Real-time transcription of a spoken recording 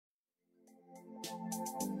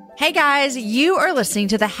Hey guys, you are listening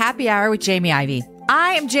to the Happy Hour with Jamie Ivey.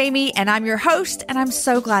 I am Jamie and I'm your host, and I'm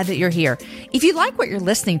so glad that you're here. If you like what you're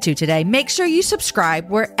listening to today, make sure you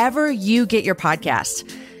subscribe wherever you get your podcasts.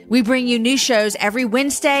 We bring you new shows every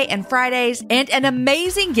Wednesday and Fridays, and an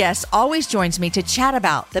amazing guest always joins me to chat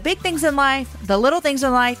about the big things in life, the little things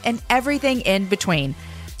in life, and everything in between.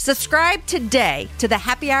 Subscribe today to the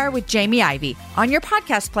Happy Hour with Jamie Ivey on your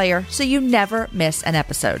podcast player so you never miss an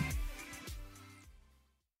episode.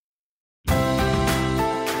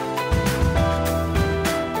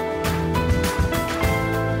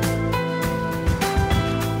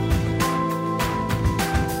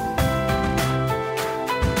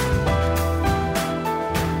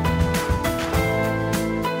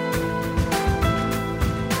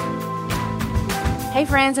 Hey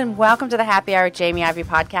friends, and welcome to the Happy Hour with Jamie Ivey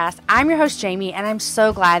podcast. I'm your host, Jamie, and I'm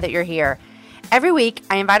so glad that you're here. Every week,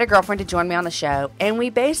 I invite a girlfriend to join me on the show, and we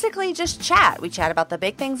basically just chat. We chat about the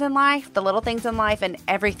big things in life, the little things in life, and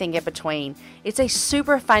everything in between. It's a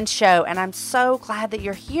super fun show, and I'm so glad that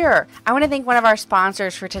you're here. I want to thank one of our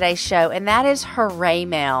sponsors for today's show, and that is Hooray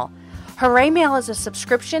Mail. Hooray Mail is a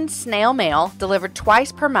subscription snail mail delivered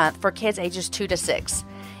twice per month for kids ages 2 to 6.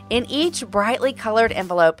 In each brightly colored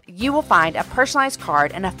envelope, you will find a personalized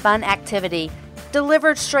card and a fun activity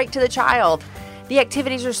delivered straight to the child. The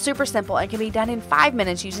activities are super simple and can be done in 5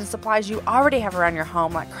 minutes using supplies you already have around your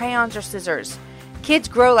home, like crayons or scissors. Kids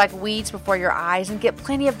grow like weeds before your eyes and get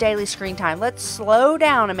plenty of daily screen time. Let's slow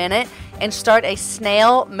down a minute and start a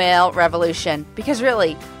snail mail revolution. Because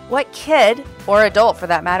really, what kid, or adult for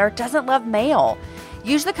that matter, doesn't love mail?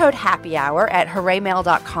 Use the code HAPPYHOUR at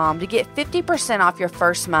HoorayMail.com to get 50% off your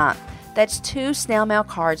first month. That's 2 snail mail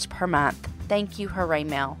cards per month. Thank you, Hooray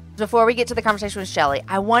Mail. Before we get to the conversation with Shelley,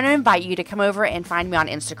 I want to invite you to come over and find me on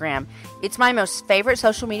Instagram. It's my most favorite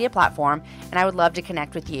social media platform, and I would love to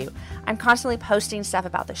connect with you. I'm constantly posting stuff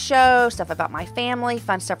about the show, stuff about my family,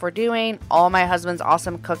 fun stuff we're doing, all my husband's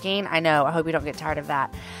awesome cooking. I know, I hope you don't get tired of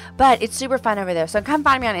that. But it's super fun over there, so come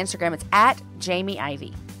find me on Instagram. It's at Jamie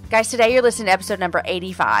Ivey. Guys, today you're listening to episode number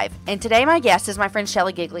 85, and today my guest is my friend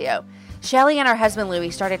Shelley Giglio. Shelley and her husband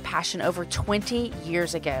Louie started Passion over 20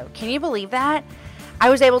 years ago. Can you believe that? I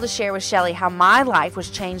was able to share with Shelley how my life was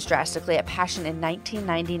changed drastically at Passion in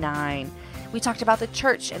 1999. We talked about the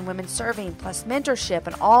church and women serving, plus mentorship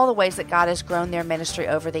and all the ways that God has grown their ministry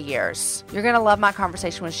over the years. You're going to love my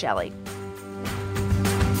conversation with Shelley.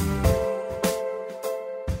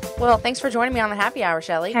 Well, thanks for joining me on the Happy Hour,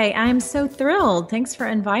 Shelley. Hey, I'm so thrilled. Thanks for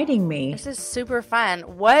inviting me. This is super fun.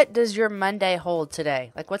 What does your Monday hold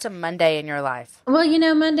today? Like, what's a Monday in your life? Well,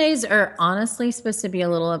 Mondays are honestly supposed to be a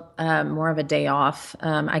little more of a day off.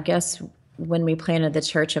 I guess when we planted the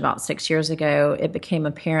church about 6 years ago, it became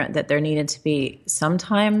apparent that there needed to be some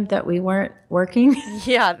time that we weren't working.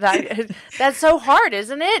 Yeah, that's so hard,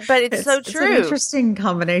 isn't it? But it's so true. It's an interesting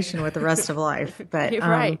combination with the rest of life. But You're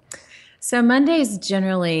right. So Mondays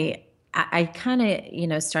generally, I kind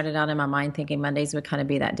of, started out in my mind thinking Mondays would kind of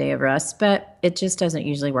be that day of rest, but it just doesn't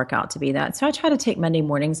usually work out to be that. So I try to take Monday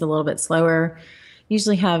mornings a little bit slower,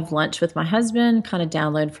 usually have lunch with my husband, kind of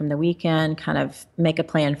download from the weekend, kind of make a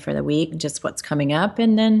plan for the week, just what's coming up.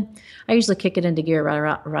 And then I usually kick it into gear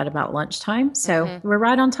right about lunchtime. So We're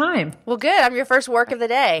right on time. Well, good. I'm your first work of the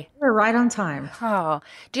day. We're right on time. Oh,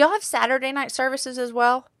 do y'all have Saturday night services as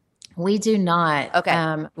well? We do not.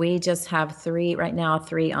 Okay. We just have 3 right now,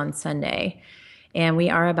 3 on Sunday. And we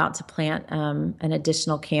are about to plant an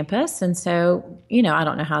additional campus. And so, I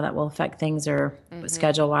don't know how that will affect things or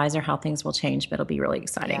schedule-wise or how things will change, but it'll be really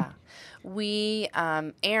exciting. Yeah. We,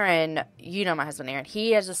 Aaron, my husband Aaron,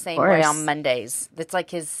 he has the same way on Mondays. It's like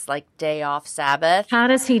his day off Sabbath. How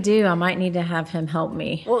does he do? I might need to have him help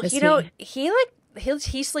me. Well,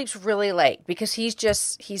 he sleeps really late because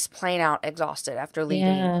he's plain out exhausted after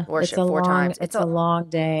leading worship 4 times. It's a long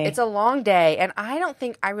day. It's a long day, and I don't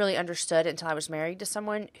think I really understood it until I was married to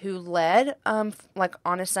someone who led on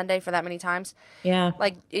a Sunday for that many times. Yeah,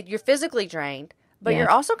 you're physically drained, but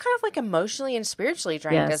you're also kind of emotionally and spiritually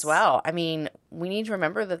drained as well. I mean, we need to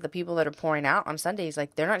remember that the people that are pouring out on Sundays,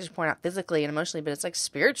 they're not just pouring out physically and emotionally, but it's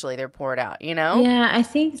spiritually they're poured out, Yeah, I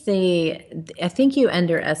think you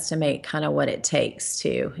underestimate kind of what it takes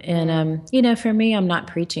too. And, for me, I'm not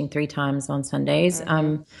preaching 3 times on Sundays.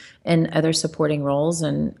 I'm in other supporting roles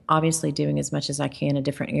and obviously doing as much as I can in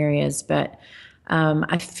different areas. But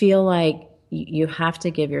I feel like you have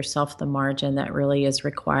to give yourself the margin that really is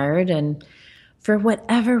required. And for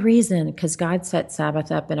whatever reason, because God set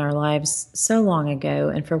Sabbath up in our lives so long ago,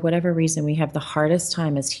 and for whatever reason, we have the hardest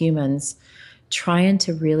time as humans trying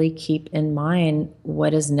to really keep in mind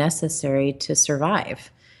what is necessary to survive.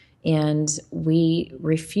 And we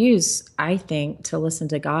refuse, I think, to listen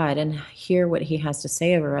to God and hear what he has to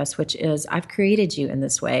say over us, which is, I've created you in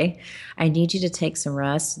this way. I need you to take some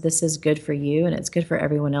rest. This is good for you, and it's good for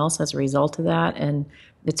everyone else as a result of that. And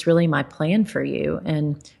it's really my plan for you.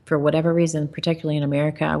 And for whatever reason, particularly in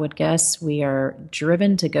America, I would guess we are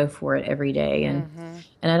driven to go for it every day. And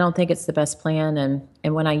I don't think it's the best plan.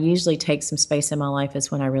 And when I usually take some space in my life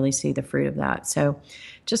is when I really see the fruit of that. So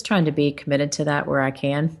just trying to be committed to that where I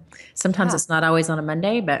can. Sometimes it's not always on a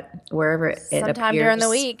Monday, but wherever it Sometime appears. during the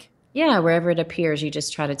week. Yeah, wherever it appears, you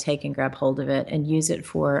just try to take and grab hold of it and use it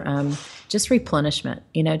for just replenishment,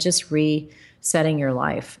 just resetting your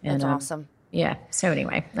life. That's awesome. Yeah. So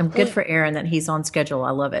anyway, I'm good for Aaron that he's on schedule.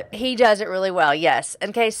 I love it. He does it really well. Yes.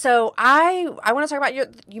 Okay. So I want to talk about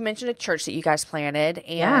you mentioned a church that you guys planted,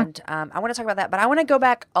 and I want to talk about that, but I want to go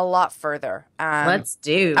back a lot further. Let's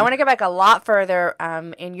do. I want to go back a lot further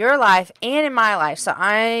in your life and in my life. So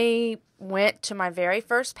I went to my very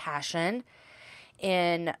first passion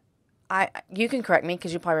you can correct me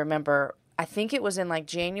because you probably remember, I think it was in like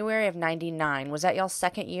January of 99. Was that y'all's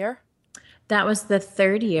second year? That was the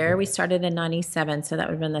third year. We started in 97, so that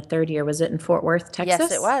would have been the third year. Was it in Fort Worth, Texas?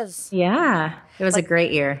 Yes, it was. Yeah. It was a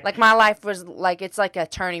great year. Like my life was like, it's like a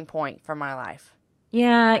turning point for my life.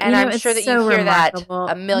 Yeah. And I'm sure that you hear that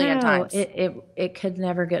a million times. It could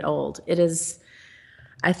never get old. It is,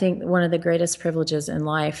 I think, one of the greatest privileges in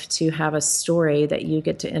life to have a story that you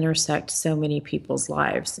get to intersect so many people's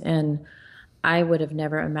lives. And I would have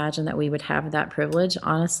never imagined that we would have that privilege,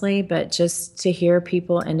 honestly, but just to hear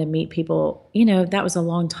people and to meet people, that was a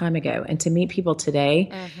long time ago, and to meet people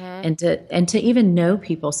today and to even know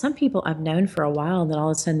people. Some people I've known for a while, and then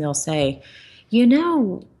all of a sudden they'll say,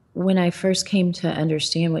 when I first came to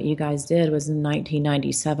understand what you guys did was in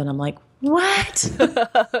 1997. I'm like, what?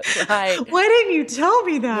 Right. Why didn't you tell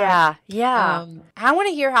me that? Yeah. I want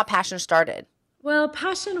to hear how Passion started. Well,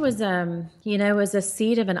 Passion was, was a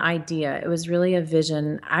seed of an idea. It was really a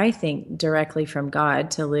vision, I think, directly from God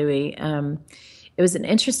to Louie. It was an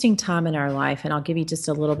interesting time in our life, and I'll give you just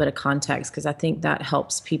a little bit of context because I think that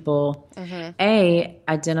helps people,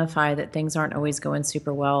 identify that things aren't always going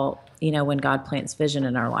super well, when God plants vision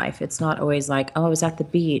in our life. It's not always like, I was at the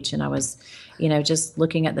beach and I was, just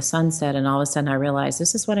looking at the sunset, and all of a sudden I realized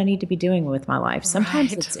this is what I need to be doing with my life.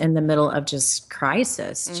 Sometimes it's in the middle of just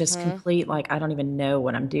crisis, just complete, like, I don't even know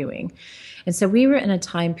what I'm doing. And so we were in a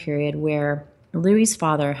time period where Louie's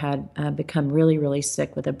father had become really, really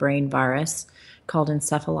sick with a brain virus called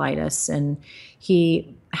encephalitis, and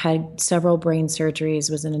he had several brain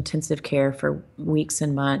surgeries, was in intensive care for weeks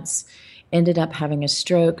and months, ended up having a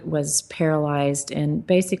stroke, was paralyzed, and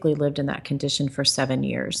basically lived in that condition for 7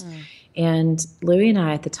 years. And Louie and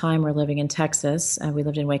I at the time were living in Texas. We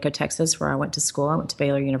lived in Waco, Texas, where I went to school. I went to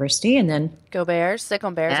Baylor University, and then Go Bears, sick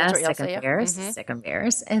on Bears. That's what y'all say. Sick on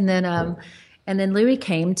Bears. And then Louie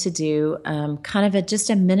came to do kind of just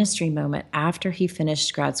a ministry moment after he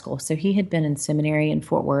finished grad school. So he had been in seminary in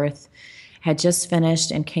Fort Worth, had just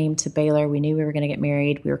finished, and came to Baylor. We knew we were going to get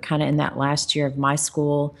married. We were kind of in that last year of my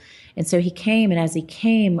school. And so he came, and as he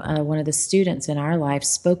came, one of the students in our life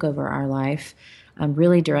spoke over our life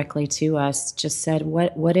really directly to us, just said,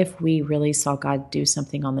 what if we really saw God do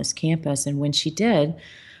something on this campus? And when she did,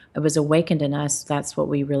 it was awakened in us, that's what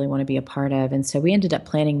we really want to be a part of. And so we ended up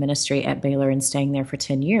planning ministry at Baylor and staying there for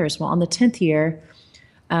 10 years. Well, on the 10th year,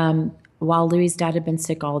 while Louie's dad had been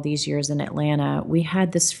sick all these years in Atlanta, we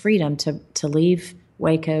had this freedom to leave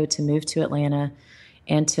Waco, to move to Atlanta,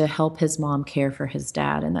 and to help his mom care for his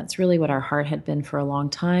dad. And that's really what our heart had been for a long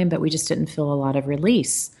time, but we just didn't feel a lot of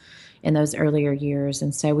release in those earlier years.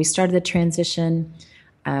 And so we started the transition.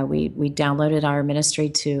 We downloaded our ministry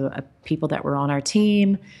to people that were on our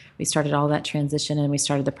team. We started all that transition, and we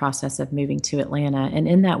started the process of moving to Atlanta. And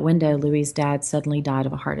in that window, Louie's dad suddenly died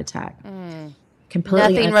of a heart attack.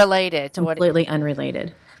 Nothing related to completely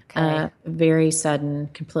unrelated. Okay. Very sudden,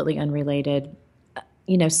 completely unrelated.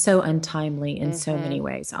 So untimely in so many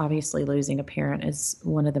ways. Obviously, losing a parent is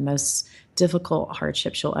one of the most difficult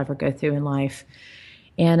hardships you'll ever go through in life.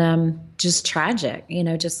 And just tragic,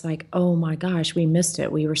 just like, oh my gosh, we missed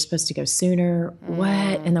it. We were supposed to go sooner.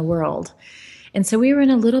 What in the world? And so we were in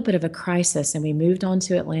a little bit of a crisis, and we moved on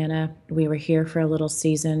to Atlanta. We were here for a little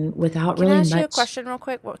season without really much. Can I ask you a question real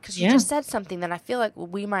quick? Because you just said something that I feel like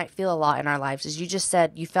we might feel a lot in our lives. Is you just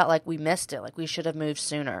said you felt like we missed it, like we should have moved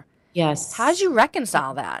sooner. Yes. How did you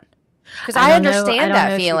reconcile that? Because I understand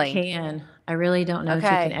that feeling. I really don't know if you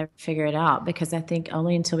can ever figure it out, because I think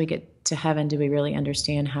only until we get to heaven do we really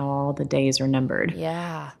understand how all the days are numbered.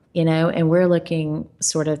 Yeah. and we're looking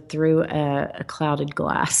sort of through a clouded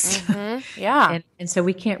glass. Yeah. And so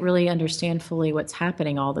we can't really understand fully what's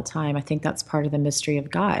happening all the time. I think that's part of the mystery of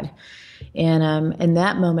God. And in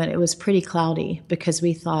that moment, it was pretty cloudy because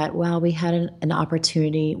we thought, well, we had an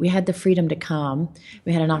opportunity. We had the freedom to come.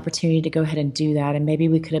 We had an opportunity to go ahead and do that. And maybe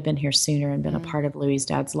we could have been here sooner and been a part of Louis'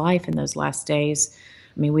 dad's life in those last days.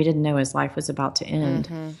 I mean, we didn't know his life was about to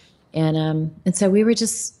end. And so we were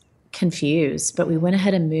just confused, but we went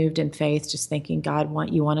ahead and moved in faith, just thinking, God,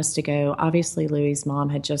 you want us to go. Obviously, Louis' mom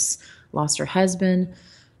had just lost her husband.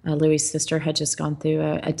 Louis' sister had just gone through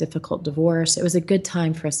a difficult divorce. It was a good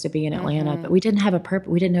time for us to be in Atlanta, but we didn't have a purpose.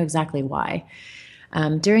 We didn't know exactly why.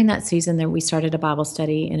 During that season, then we started a Bible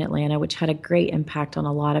study in Atlanta, which had a great impact on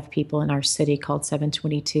a lot of people in our city called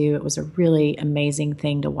 722. It was a really amazing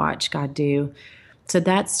thing to watch God do. So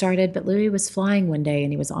that started, but Louis was flying one day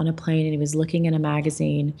and he was on a plane and he was looking in a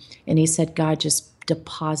magazine and he said God just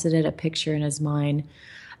deposited a picture in his mind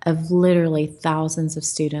of literally thousands of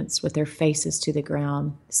students with their faces to the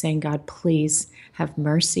ground saying, God, please have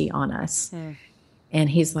mercy on us. And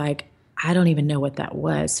he's like, I don't even know what that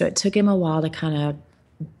was. So it took him a while to kind of,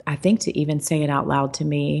 I think, to even say it out loud to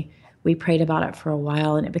me. We prayed about it for a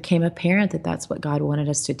while and it became apparent that that's what God wanted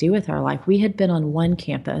us to do with our life. We had been on one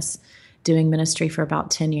campus doing ministry for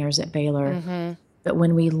about 10 years at Baylor. But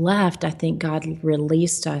when we left, I think God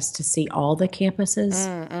released us to see all the campuses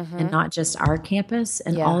and not just our campus.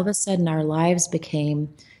 And all of a sudden, our lives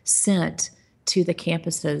became sent to the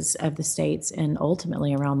campuses of the states and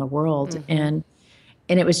ultimately around the world. And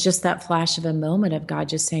it was just that flash of a moment of God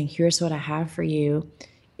just saying, here's what I have for you.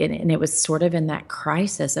 And it was sort of in that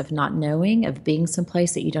crisis of not knowing, of being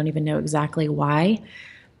someplace that you don't even know exactly why.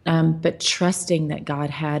 But trusting that God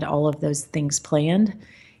had all of those things planned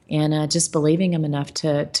and just believing him enough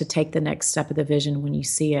to take the next step of the vision when you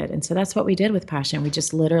see it. And so that's what we did with Passion. We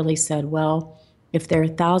just literally said, well, if there are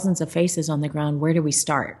thousands of faces on the ground, where do we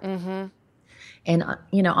start? And,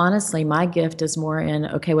 honestly, my gift is more in,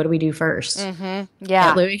 okay, what do we do first?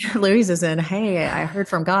 Yeah. Louis is in, hey, I heard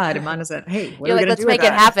from God. And mine is in, hey, what are we going to do with let's make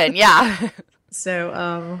it happen. Yeah.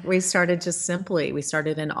 So we started just simply. We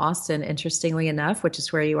started in Austin, interestingly enough, which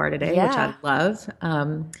is where you are today, which I love.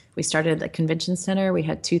 We started at the convention center. We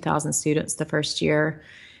had 2,000 students the first year,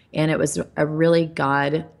 and it was a really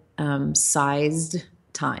God-sized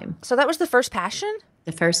time. So that was the first Passion?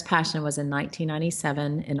 The first Passion was in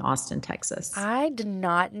 1997 in Austin, Texas. I did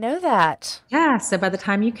not know that. Yeah, so by the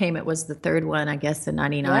time you came, it was the third one, I guess, in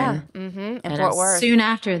 99. Yeah, in and Fort Worth. Soon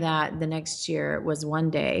after that, the next year was One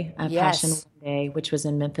Day, Passion One Day, which was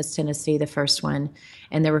in Memphis, Tennessee, the first one.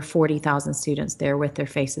 And there were 40,000 students there with their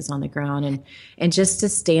faces on the ground. And just to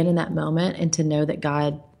stand in that moment and to know that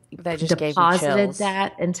God deposited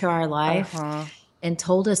that into our life. And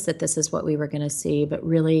told us that this is what we were going to see, but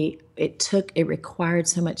really it required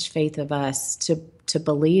so much faith of us to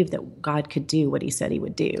believe that God could do what he said he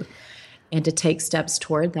would do and to take steps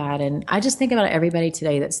toward that. And I just think about everybody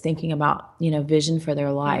today that's thinking about, vision for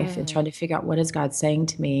their life and trying to figure out what is God saying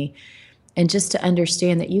to me, and just to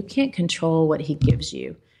understand that you can't control what he gives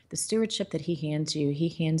you. The stewardship that he hands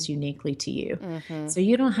uniquely to you. So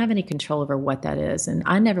you don't have any control over what that is. And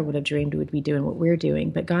I never would have dreamed we'd be doing what we're doing,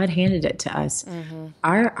 but God handed it to us.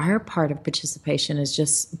 Our part of participation is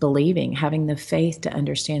just believing, having the faith to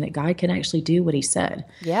understand that God can actually do what he said.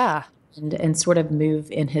 Yeah. And sort of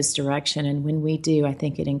move in his direction. And when we do, I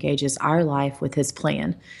think it engages our life with his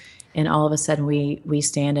plan. And all of a sudden we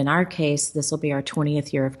stand, in our case, this will be our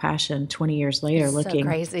 20th year of Passion, 20 years later, looking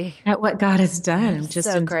at what God has done. Just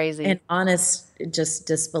so crazy. And honest, just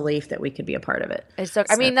disbelief that we could be a part of it. It's so,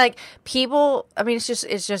 I mean, like people, it's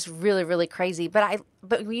just really, really crazy.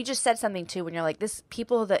 But you just said something too, when you're like,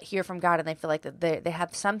 people that hear from God and they feel like that they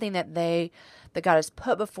have something that God has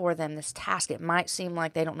put before them, this task. It might seem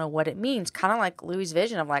like they don't know what it means. Kind of like Louis'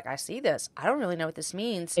 vision of like, I see this. I don't really know what this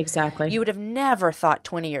means. Exactly. You would have never thought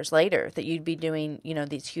 20 years later that you'd be doing,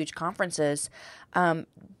 these huge conferences.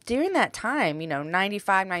 During that time,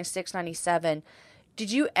 95, 96, 97, did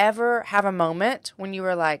you ever have a moment when you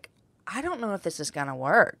were like, I don't know if this is going to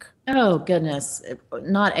work? Oh, goodness.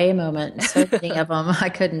 Not a moment. So many of them, I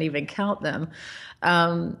couldn't even count them.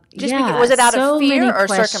 Was it out of fear or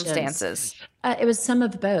circumstances? It was some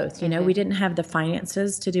of both. We didn't have the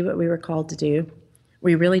finances to do what we were called to do.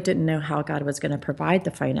 We really didn't know how God was going to provide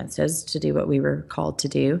the finances to do what we were called to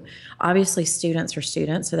do. Obviously, students are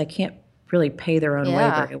students, so they can't really pay their own way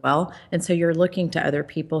very well. And so you're looking to other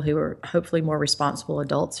people who are hopefully more responsible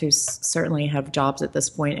adults who certainly have jobs at this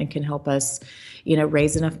point and can help us,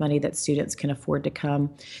 raise enough money that students can afford to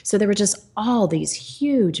come. So there were just all these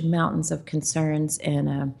huge mountains of concerns.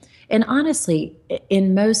 And honestly,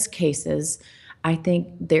 in most cases, I think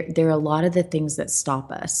there are a lot of the things that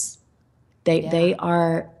stop us. They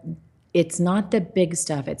are. It's not the big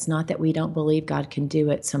stuff. It's not that we don't believe God can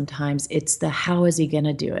do it sometimes. It's the how is he going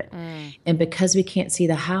to do it? And because we can't see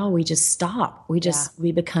the how, we just stop.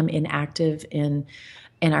 We become inactive and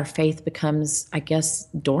our faith becomes, I guess,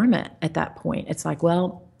 dormant at that point. It's like,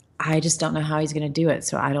 well, I just don't know how he's going to do it.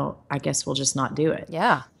 So I guess we'll just not do it.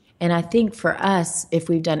 Yeah. And I think for us, if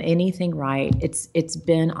we've done anything right, it's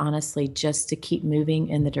been honestly just to keep moving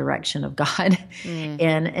in the direction of God,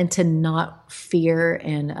 and to not fear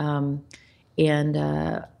and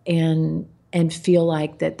feel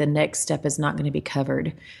like that the next step is not going to be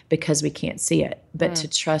covered because we can't see it, but to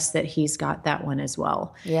trust that he's got that one as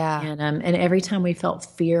well. Yeah. And every time we felt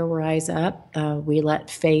fear rise up, we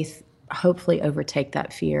let faith hopefully overtake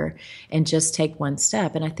that fear and just take one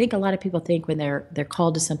step. And I think a lot of people think when they're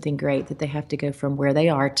called to something great that they have to go from where they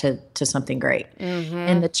are to something great.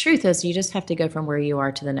 And the truth is you just have to go from where you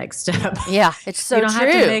are to the next step. Yeah, it's so true. You don't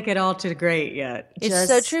have to make it all to great yet. It's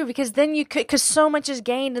so true because then because so much is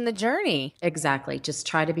gained in the journey. Exactly. Just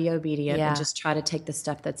try to be obedient and just try to take the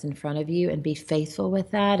step that's in front of you and be faithful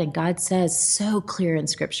with that. And God says so clear in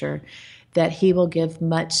Scripture that he will give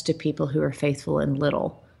much to people who are faithful in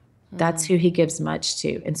little. That's who he gives much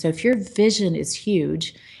to. And so if your vision is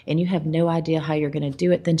huge and you have no idea how you're going to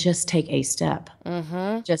do it, then just take a step.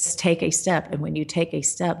 Just take a step. And when you take a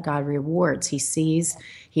step, God rewards. He sees,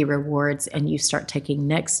 he rewards, and you start taking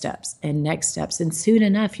next steps. And soon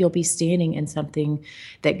enough, you'll be standing in something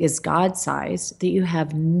that is God-sized that you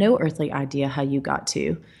have no earthly idea how you got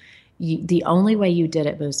to. The only way you did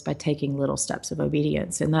it was by taking little steps of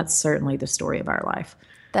obedience. And that's certainly the story of our life.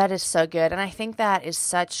 That is so good. And I think that is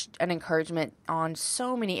such an encouragement on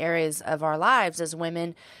so many areas of our lives as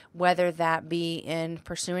women, whether that be in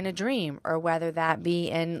pursuing a dream or whether that be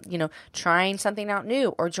in, trying something out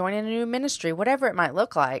new or joining a new ministry, whatever it might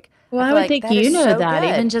look like. Well, I would think that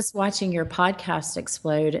even just watching your podcast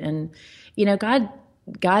explode and,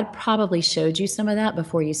 God probably showed you some of that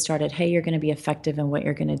before you started. Hey, you're going to be effective in what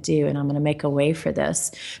you're going to do, and I'm going to make a way for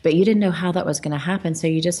this. But you didn't know how that was going to happen, so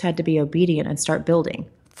you just had to be obedient and start building.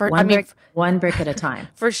 One brick at a time.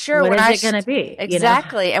 For sure. What is it going to be?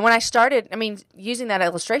 Exactly. And when I started, using that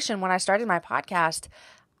illustration, when I started my podcast,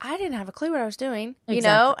 I didn't have a clue what I was doing,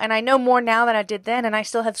 and I know more now than I did then, and I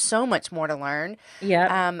still have so much more to learn.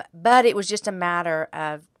 Yeah. But it was just a matter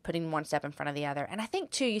of putting one step in front of the other. And I think,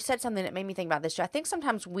 too, you said something that made me think about this, too. I think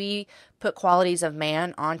sometimes we put qualities of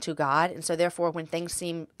man onto God, and so therefore when things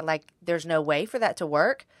seem like there's no way for that to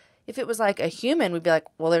work, if it was like a human, we'd be like,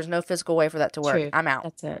 well, there's no physical way for that to work. True. I'm out.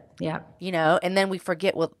 That's it. Yeah. And then we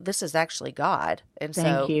forget, well, this is actually God. And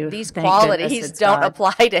so these Thank qualities don't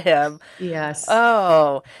apply to him. Yes.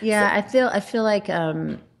 Oh. Yeah, I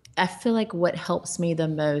feel like what helps me the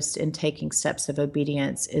most in taking steps of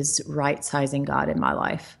obedience is right-sizing God in my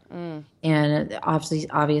life. And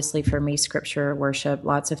obviously for me, scripture, worship,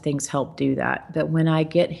 lots of things help do that. But when I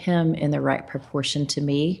get him in the right proportion to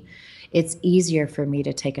me, it's easier for me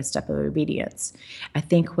to take a step of obedience. I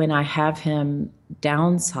think when I have him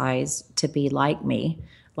downsized to be like me,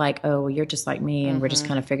 like, oh, well, you're just like me and we're just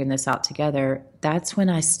kind of figuring this out together, that's when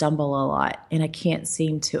I stumble a lot and I can't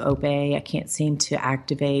seem to obey. I can't seem to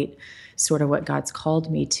activate sort of what God's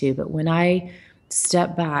called me to. But when I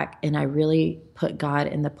step back and I really put God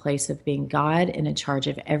in the place of being God and in charge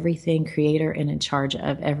of everything, creator and in charge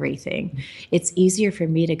of everything, it's easier for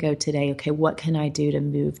me to go today, okay, what can I do to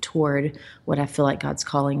move toward what I feel like God's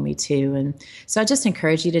calling me to? And so I just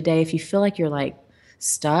encourage you today, if you feel like you're like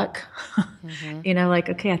stuck, like,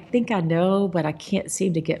 okay, I think I know, but I can't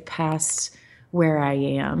seem to get past where I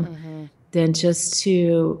am, then just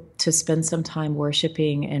to spend some time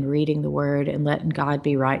worshiping and reading the word and letting God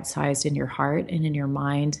be right-sized in your heart and in your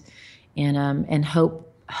mind, and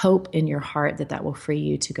hope in your heart that will free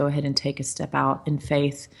you to go ahead and take a step out in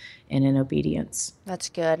faith and in obedience. That's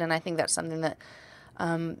good. And I think that's something that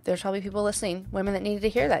there's probably people listening, women that needed to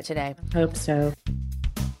hear that today. Hope so.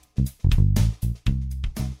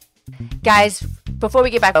 Guys, before we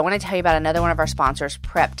get back, I want to tell you about another one of our sponsors,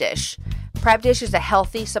 Prep Dish. Prep Dish is a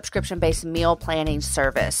healthy subscription-based meal planning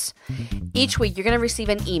service. Each week, you're going to receive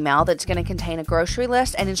an email that's going to contain a grocery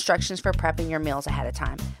list and instructions for prepping your meals ahead of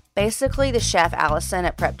time. Basically, the chef, Allison,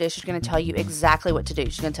 at Prep Dish is going to tell you exactly what to do.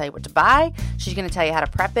 She's going to tell you what to buy. She's going to tell you how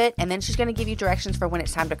to prep it. And then she's going to give you directions for when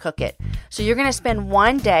it's time to cook it. So you're going to spend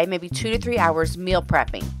one day, maybe 2 to 3 hours meal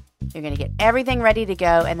prepping. You're going to get everything ready to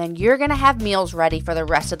go. And then you're going to have meals ready for the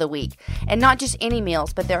rest of the week. And not just any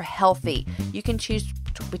meals, but they're healthy. You can choose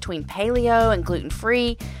between paleo and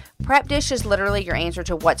gluten-free. Prep Dish is literally your answer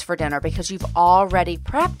to what's for dinner because you've already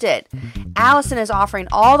prepped it. Allison is offering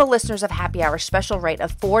all the listeners of Happy Hour special rate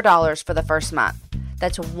of $4 for the first month.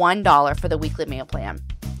 That's $1 for the weekly meal plan.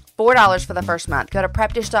 $4 for the first month. Go to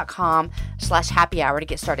prepdish.com/happy hour to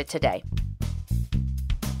get started today.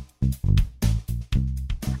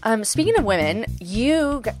 Speaking of women,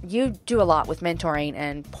 you do a lot with mentoring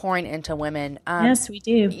and pouring into women. Yes, we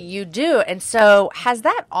do. You do. And so has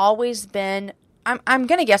that always been, I'm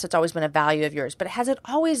going to guess it's always been a value of yours, but has it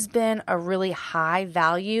always been a really high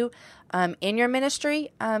value in your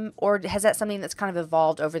ministry? Or has that something that's kind of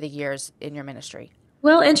evolved over the years in your ministry?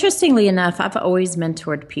 Well, interestingly enough, I've always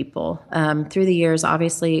mentored people through the years.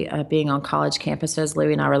 Obviously, being on college campuses,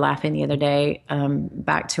 Louie and I were laughing the other day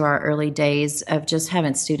back to our early days of just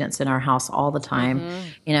having students in our house all the time. Mm-hmm.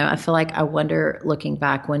 You know, I feel like I wonder, looking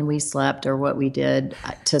back, when we slept or what we did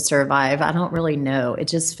to survive. I don't really know. It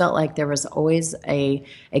just felt like there was always a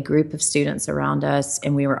group of students around us,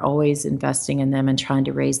 and we were always investing in them and trying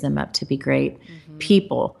to raise them up to be great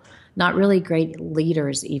people. Not really great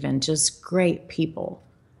leaders even, just great people.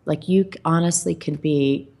 Like you honestly can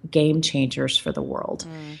be game changers for the world.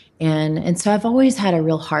 And so I've always had a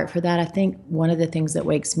real heart for that. I think one of the things that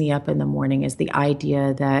wakes me up in the morning is the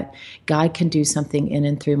idea that God can do something in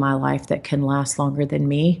and through my life that can last longer than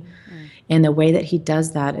me. And the way that he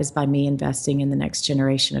does that is by me investing in the next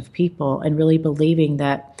generation of people and really believing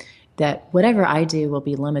that whatever I do will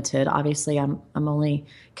be limited. Obviously, I'm only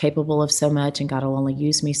capable of so much, and God will only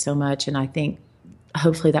use me so much. And I think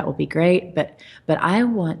hopefully that will be great. But I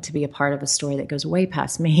want to be a part of a story that goes way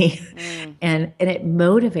past me. And it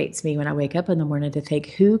motivates me when I wake up in the morning to think,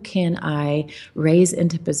 who can I raise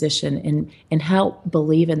into position and help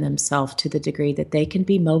believe in themselves to the degree that they can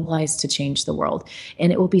be mobilized to change the world.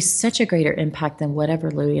 And it will be such a greater impact than whatever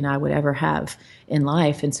Louie and I would ever have in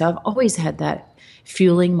life. And so I've always had that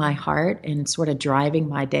fueling my heart and sort of driving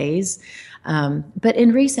my days. But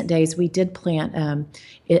in recent days, we did plant,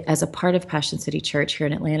 as a part of Passion City Church here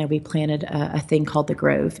in Atlanta, we planted a thing called The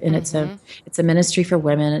Grove. And it's a ministry for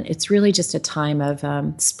women. It's really just a time of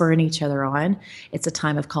spurring each other on. It's a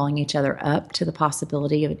time of calling each other up to the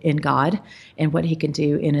possibility in God and what he can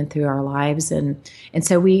do in and through our lives. And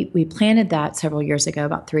so we planted that several years ago,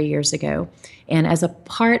 about 3 years ago. And as a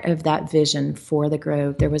part of that vision for The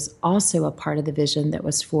Grove, there was also a part of the vision that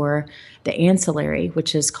was for the ancillary,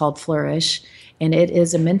 which is called Flourish, and it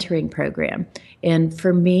is a mentoring program. And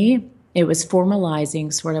for me, it was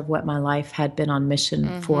formalizing sort of what my life had been on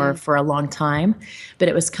mission for a long time, but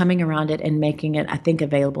it was coming around it and making it, I think,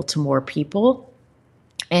 available to more people,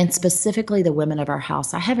 and specifically the women of our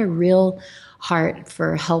house. I have a real heart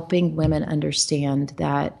for helping women understand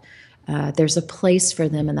that there's a place for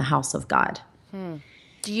them in the house of God.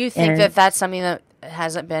 Do you think that that's something that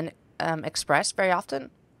hasn't been expressed very often?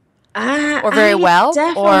 Or very well? I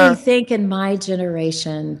definitely think in my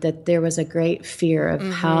generation that there was a great fear of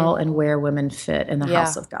how and where women fit in the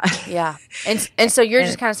house of God. Yeah. And so you're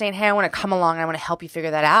just kind of saying, hey, I want to come along and I want to help you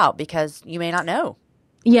figure that out because you may not know.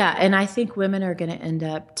 Yeah, and I think women are going to end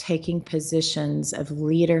up taking positions of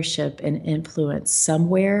leadership and influence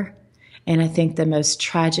somewhere. And I think the most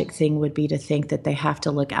tragic thing would be to think that they have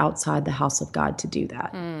to look outside the house of God to do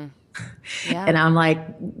that. Yeah. And I'm like,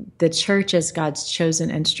 the church is God's chosen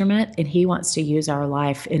instrument, and he wants to use our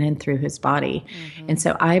life in and through his body. And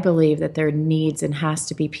so I believe that there needs and has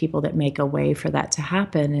to be people that make a way for that to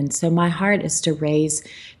happen. And so my heart is to raise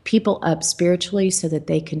people up spiritually so that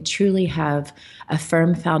they can truly have a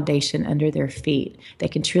firm foundation under their feet. They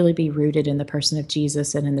can truly be rooted in the person of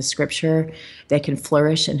Jesus and in the scripture. They can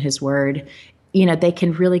flourish in his word. You know, they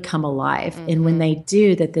can really come alive. And when they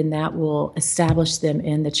do, then that will establish them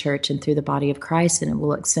in the church and through the body of Christ, and it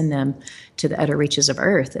will extend them to the utter reaches of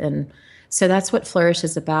earth. And so that's what Flourish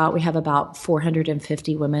is about. We have about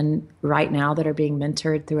 450 women right now that are being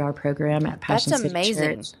mentored through our program at Passion City Church. That's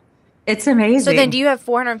amazing. It's amazing. So then do you have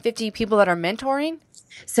 450 people that are mentoring?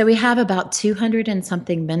 So we have about 200 and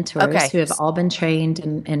something mentors who have all been trained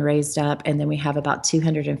and raised up. And then we have about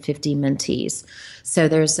 250 mentees. So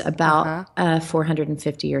there's about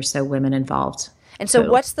 450 or so women involved. And so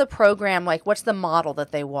what's the program like? What's the model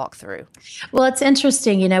that they walk through? Well, it's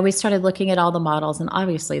interesting. You know, we started looking at all the models, and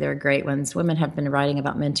obviously they're great ones. Women have been writing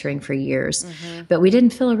about mentoring for years, but we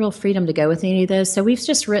didn't feel a real freedom to go with any of those. So we've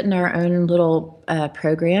just written our own little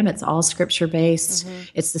program. It's all scripture based.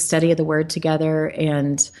 It's the study of the word together,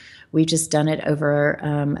 and we've just done it over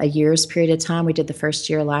a year's period of time. We did the first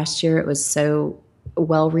year last year. It was so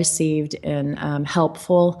well received and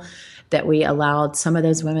helpful that we allowed some of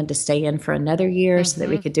those women to stay in for another year so that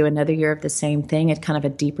we could do another year of the same thing. It's kind of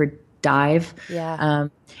a deeper dive. Yeah.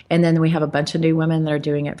 And then we have a bunch of new women that are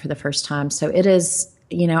doing it for the first time. So it is,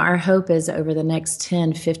 you know, our hope is over the next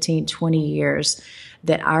 10, 15, 20 years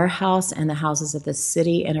that our house and the houses of the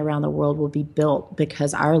city and around the world will be built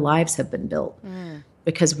because our lives have been built.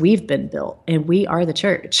 Because we've been built and we are the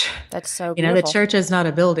church. That's so beautiful. You know, the church is not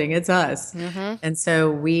a building, it's us. And so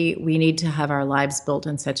we need to have our lives built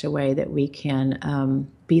in such a way that we can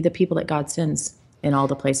be the people that God sends in all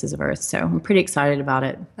the places of earth. So I'm pretty excited about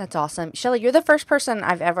it. That's awesome. Shelley, you're the first person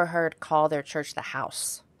I've ever heard call their church the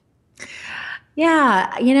house.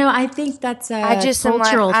 Yeah. You know, I think that's a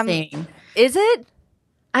cultural thing. Is it?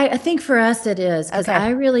 I think for us it is, because Okay.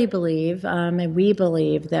 I really believe, and we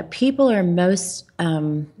believe, that people are most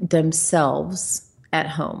themselves at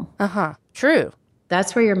home. True.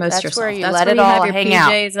 That's where you're most That's yourself. where you That's let where it you all have your hang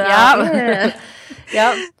PJs out. out. Yep.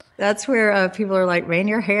 Yep. That's where people are like, man,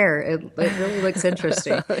 your hair, it really looks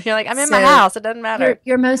interesting. You're like, I'm in my house. It doesn't matter.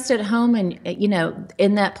 You're most at home, and you know,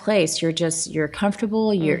 in that place, you're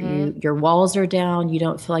comfortable. Your walls are down. You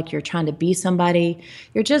don't feel like you're trying to be somebody.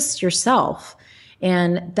 You're just yourself.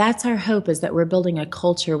 And that's our hope, is that we're building a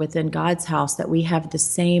culture within God's house that we have the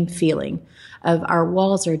same feeling of our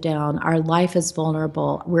walls are down, our life is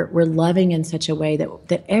vulnerable, we're loving in such a way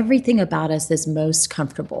that everything about us is most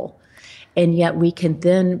comfortable. And yet we can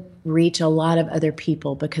then reach a lot of other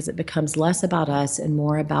people because it becomes less about us and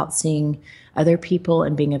more about seeing other people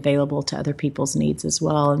and being available to other people's needs as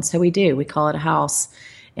well. And so we call it a house.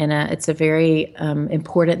 And it's a very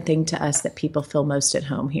important thing to us that people feel most at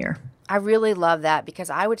home here. I really love that, because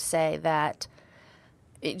I would say that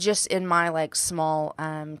just in my like small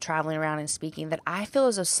traveling around and speaking, that I feel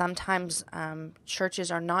as though sometimes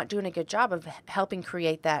churches are not doing a good job of helping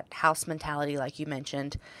create that house mentality like you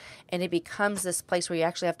mentioned. And it becomes this place where you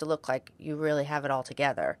actually have to look like you really have it all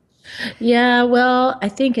together. Yeah, well, I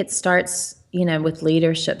think it starts, you know, with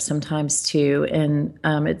leadership sometimes too. And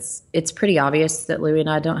it's pretty obvious that Louie and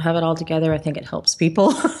I don't have it all together. I think it helps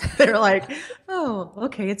people. They're like, oh,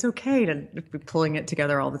 okay, it's okay to be pulling it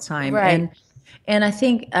together all the time. Right. And I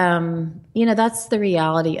think, you know, that's the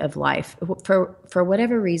reality of life. For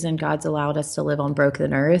whatever reason, God's allowed us to live on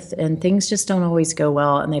broken earth, and things just don't always go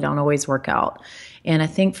well and they don't always work out. And I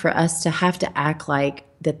think for us to have to act like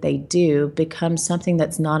that they do becomes something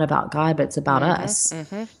that's not about God, but it's about us.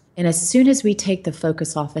 And as soon as we take the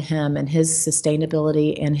focus off of Him and His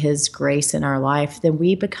sustainability and His grace in our life, then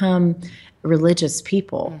we become religious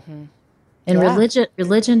people. And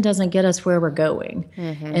religion doesn't get us where we're going.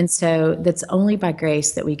 And so that's only by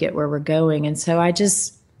grace that we get where we're going. And so I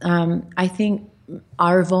just, I think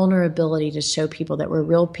our vulnerability to show people that we're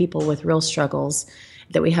real people with real struggles,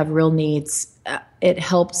 that we have real needs, it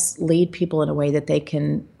helps lead people in a way that they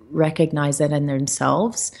can recognize that in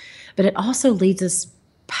themselves. But it also leads us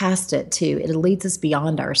past it too. It leads us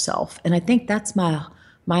beyond ourselves. And I think that's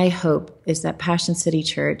my hope, is that Passion City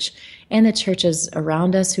Church and the churches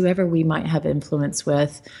around us, whoever we might have influence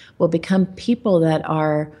with, will become people that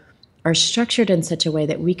are structured in such a way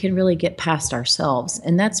that we can really get past ourselves.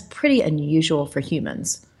 And that's pretty unusual for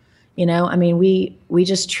humans. You know, I mean, we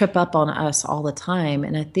just trip up on us all the time.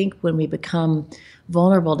 And I think when we become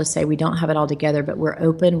vulnerable to say we don't have it all together, but we're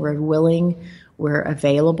open, we're willing, we're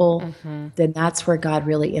available, then that's where God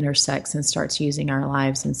really intersects and starts using our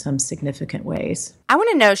lives in some significant ways. I want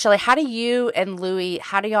to know, Shelley, how do you and Louie,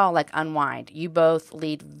 how do y'all like unwind? You both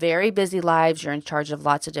lead very busy lives. You're in charge of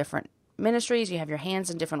lots of different ministries. You have your hands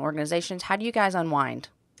in different organizations. How do you guys unwind?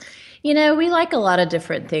 You know, we like a lot of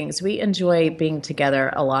different things. We enjoy being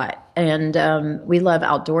together a lot. And we love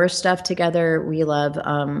outdoor stuff together. We love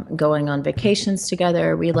going on vacations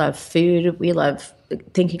together. We love food. We love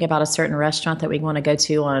thinking about a certain restaurant that we want to go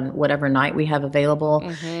to on whatever night we have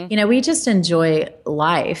available. You know, we just enjoy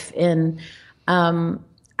life. And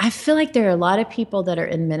I feel like there are a lot of people that are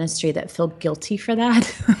in ministry that feel guilty for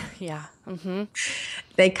that. Yeah.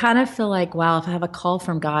 They kind of feel like, wow, if I have a call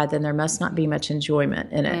from God, then there must not be much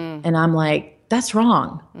enjoyment in it. And I'm like, that's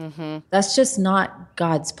wrong. That's just not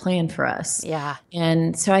God's plan for us. Yeah.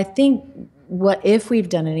 And so I think what if we've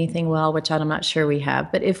done anything well, which I'm not sure we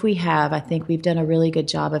have, but if we have, I think we've done a really good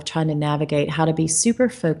job of trying to navigate how to be super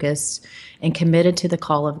focused and committed to the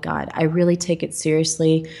call of God. I really take it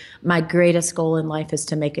seriously. My greatest goal in life is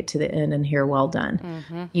to make it to the end and hear, well done.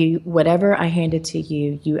 Whatever I handed to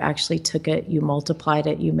you, you actually took it, you multiplied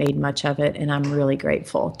it, you made much of it, and I'm really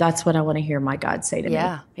grateful. That's what I want to hear my God say to me.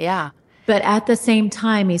 Yeah. But at the same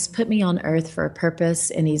time, he's put me on earth for a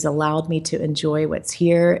purpose, and he's allowed me to enjoy what's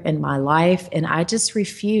here in my life. And I just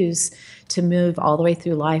refuse to move all the way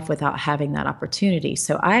through life without having that opportunity.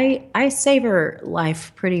 So I savor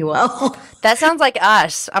life pretty well. That sounds like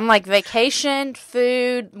us. I'm like vacation,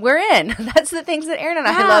 food, we're in. That's the things that Aaron and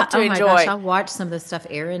I love to enjoy. Gosh, I watch some of the stuff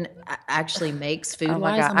Aaron actually makes food-wise. Oh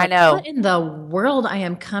my God, I'm like, I know. What in the world? I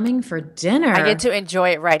am coming for dinner. I get to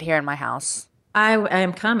enjoy it right here in my house. I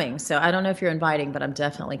am coming, so I don't know if you're inviting, but I'm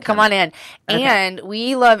definitely coming. Come on in. Okay. And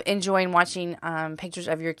we love enjoying watching pictures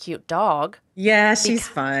of your cute dog. Yeah, she's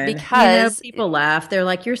fun. Because people laugh. They're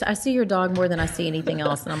like, I see your dog more than I see anything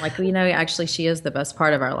else. And I'm like, well, actually she is the best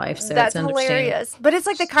part of our life. So that's it's hilarious. But it's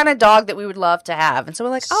like the kind of dog that we would love to have. And so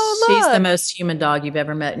we're like, oh, look. She's the most human dog you've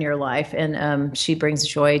ever met in your life. And she brings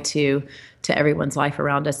joy to everyone's life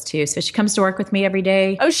around us too. So she comes to work with me every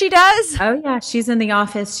day. Oh, she does? Oh yeah. She's in the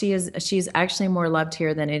office. She's actually more loved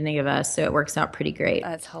here than any of us. So it works out pretty great.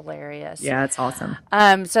 That's hilarious. Yeah, it's awesome.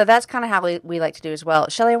 So that's kind of how we like to do as well.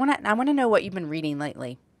 Shelley, I want to know what you've been reading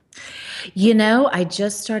lately. I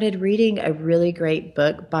just started reading a really great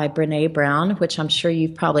book by Brene Brown, which I'm sure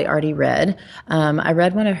you've probably already read. I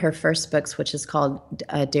read one of her first books, which is called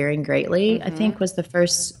Daring Greatly, I think was the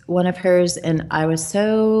first one of hers. And I was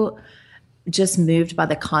so just moved by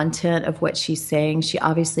the content of what she's saying. She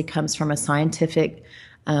obviously comes from a scientific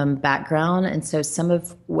background. And so some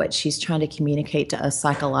of what she's trying to communicate to us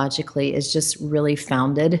psychologically is just really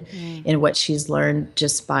founded in what she's learned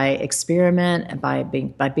just by experiment and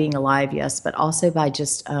by being alive, yes, but also by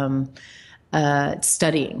just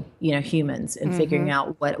studying, humans and figuring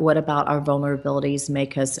out what about our vulnerabilities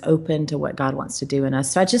make us open to what God wants to do in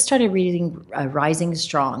us. So I just started reading Rising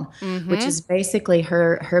Strong, which is basically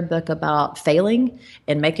her book about failing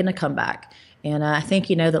and making a comeback. And I think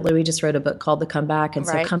that Louis just wrote a book called The Comeback, and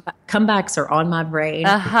so comebacks are on my brain.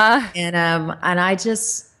 And I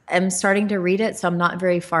just am starting to read it, so I'm not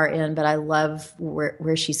very far in, but I love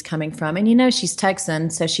where she's coming from. And she's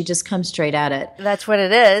Texan, so she just comes straight at it. That's what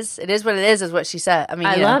it is. It is what it is what she said. I mean,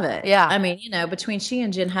 I love it. Yeah. I mean, between she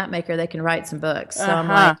and Jen Hatmaker, they can write some books. So I'm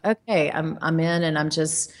like, okay, I'm in, and I'm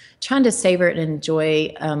just trying to savor it and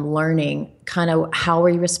enjoy learning kind of how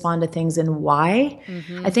we respond to things and why.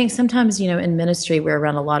 I think sometimes, in ministry, we're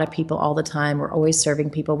around a lot of people all the time. We're always serving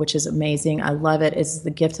people, which is amazing. I love it. It's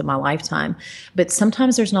the gift of my lifetime. But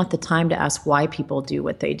sometimes there's not the time to ask why people do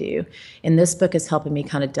what they do. And this book is helping me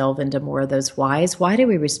kind of delve into more of those whys. Why do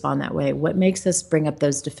we respond that way? What makes us bring up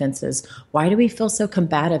those defenses? Why do we feel so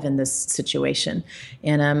combative in this situation?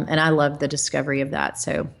 And I love the discovery of that.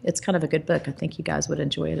 So it's kind of a good book. I think you guys would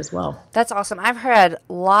enjoy it as well. That's awesome. I've heard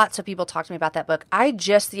lots of people talk to me about that book. I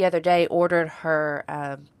just the other day ordered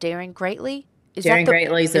her Daring Greatly. Daring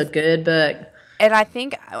Greatly is a good book. And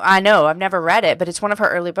I know, I've never read it, but it's one of her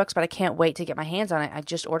early books, but I can't wait to get my hands on it. I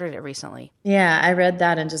just ordered it recently. Yeah, I read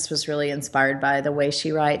that and just was really inspired by the way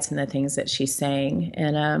she writes and the things that she's saying.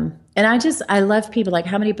 And I love people like,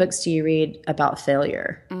 how many books do you read about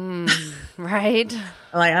failure? Right.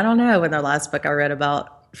 Like, I don't know when the last book I read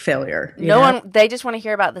about failure. They just want to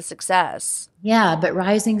hear about the success. Yeah, but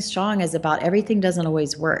Rising Strong is about everything doesn't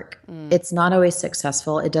always work. It's not always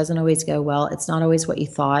successful. It doesn't always go well. It's not always what you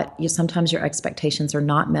thought. Sometimes your expectations are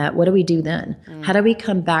not met. What do we do then? How do we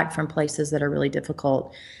come back from places that are really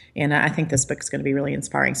difficult? And I think this book is going to be really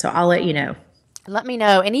inspiring. So I'll let you know. Let me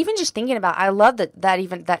know. And even just thinking about, I love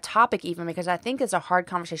that topic even because I think it's a hard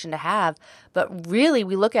conversation to have. But really,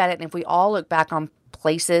 we look at it, and if we all look back on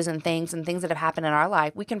places and things that have happened in our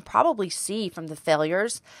life, we can probably see from the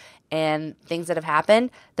failures and things that have happened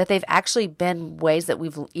that they've actually been ways that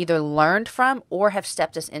we've either learned from or have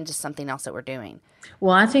stepped us into something else that we're doing.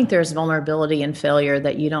 Well, I think there's vulnerability and failure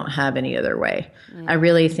that you don't have any other way. I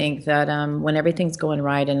really think that when everything's going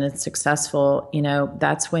right and it's successful,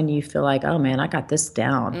 that's when you feel like, oh man, I got this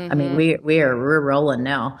down. I mean, we're rolling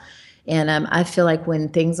now. And I feel like when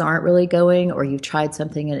things aren't really going, or you've tried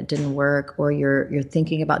something and it didn't work, or you're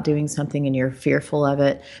thinking about doing something and you're fearful of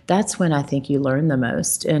it, that's when I think you learn the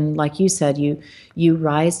most. And like you said, you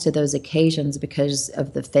rise to those occasions because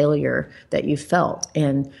of the failure that you felt.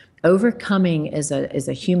 And overcoming is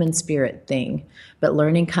a human spirit thing, but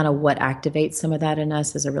learning kind of what activates some of that in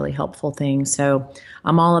us is a really helpful thing. So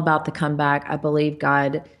I'm all about the comeback. I believe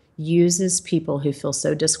God uses people who feel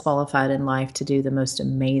so disqualified in life to do the most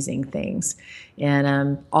amazing things.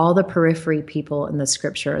 And all the periphery people in the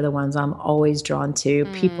scripture are the ones I'm always drawn to,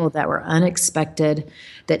 people that were unexpected,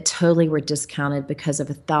 that totally were discounted because of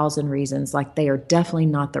 1,000 reasons, like they are definitely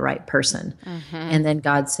not the right person. And then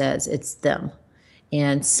God says it's them.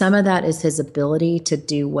 And some of that is his ability to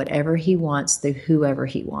do whatever he wants through whoever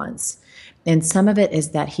he wants. And some of it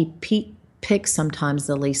is that he picks sometimes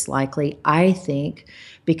the least likely, I think,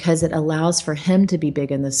 because it allows for him to be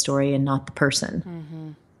big in the story and not the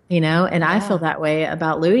person. And I feel that way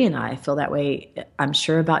about Louie, and I feel that way, I'm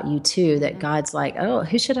sure, about you too, that God's like, oh,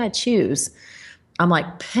 who should I choose? I'm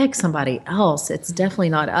like, pick somebody else. It's definitely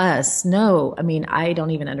not us. No, I mean, I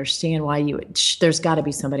don't even understand why there's got to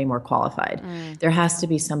be somebody more qualified. There has to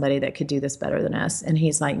be somebody that could do this better than us. And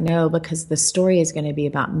he's like, no, because the story is going to be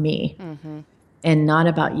about me and not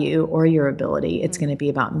about you or your ability. It's going to be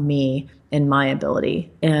about me and my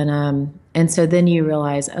ability. And so then you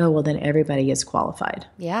realize, oh, well, then everybody is qualified.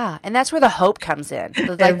 Yeah. And that's where the hope comes in.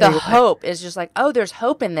 Like the hope is just like, oh, there's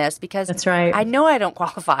hope in this because that's right. I know I don't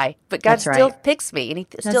qualify, but God still picks me and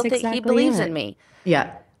he believes in me.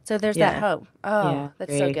 Yeah. So there's that hope. Oh, yeah,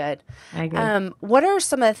 that's so good. I agree. What are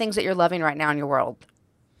some of the things that you're loving right now in your world?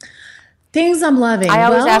 Things I'm loving. I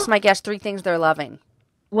always ask my guests 3 things they're loving.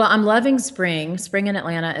 Well, I'm loving spring. Spring in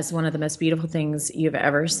Atlanta is one of the most beautiful things you've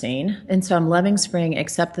ever seen. And so I'm loving spring,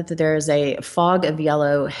 except that there is a fog of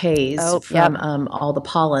yellow haze from all the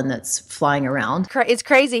pollen that's flying around. It's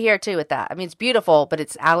crazy here, too, with that. I mean, it's beautiful, but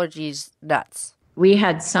it's allergies nuts. We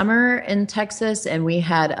had summer in Texas, and we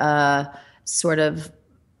had a sort of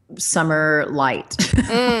summer light.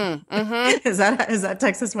 Is that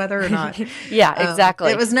Texas weather or not? Yeah,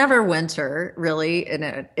 exactly. It was never winter, really,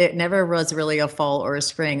 and it never was really a fall or a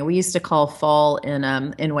spring. We used to call fall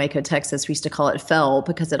in Waco, Texas. We used to call it fell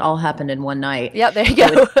because it all happened in one night. Yeah, there you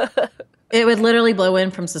go. It would literally blow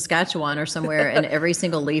in from Saskatchewan or somewhere, and every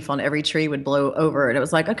single leaf on every tree would blow over. And it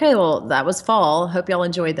was like, okay, well, that was fall. Hope y'all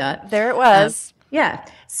enjoyed that. There it was. Yeah.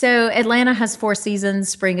 So Atlanta has 4 seasons.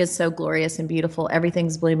 Spring is so glorious and beautiful.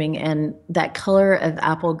 Everything's blooming. And that color of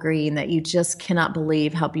apple green that you just cannot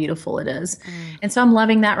believe how beautiful it is. And so I'm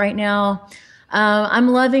loving that right now. I'm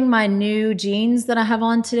loving my new jeans that I have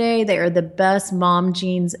on today. They are the best mom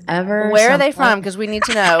jeans ever. Where are they from? Because we need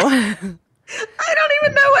to know. I don't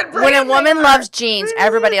even know what brand. When a woman loves jeans,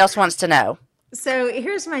 everybody else wants to know. So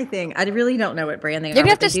here's my thing. I really don't know what brand they are. You're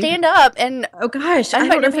going to have to stand up and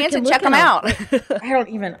unbutton your pants and check them out. I don't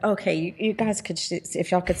even. Okay, you guys could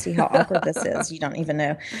if y'all could see how awkward this is. You don't even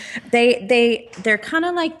know. They're kind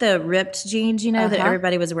of like the ripped jeans, that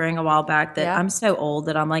everybody was wearing a while back. That I'm so old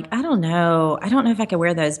that I'm like, I don't know if I can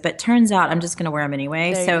wear those. But turns out I'm just going to wear them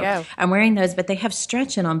anyway. So I'm wearing those, but they have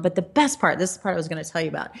stretch in them. But the best part, this is the part I was going to tell you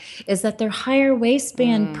about, is that their higher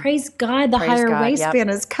waistband. Praise God, higher waistband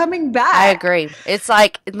is coming back. I agree. It's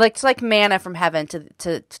like manna from heaven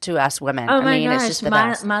to us women. Oh my gosh, it's just the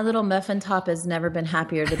best. My little muffin top has never been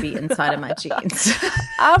happier to be inside of my jeans.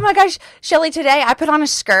 Oh my gosh, Shelley, today I put on a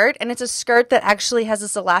skirt, and it's a skirt that actually has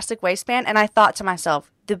this elastic waistband, and I thought to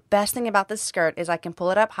myself, the best thing about this skirt is I can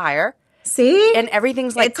pull it up higher. See? And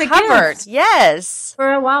everything's like covered. Yes.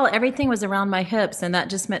 For a while, everything was around my hips, and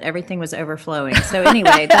that just meant everything was overflowing. So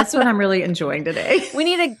anyway, that's what I'm really enjoying today. We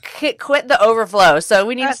need to quit the overflow. So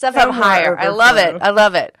we need stuff up higher. Overflow. I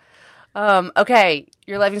love it. Okay.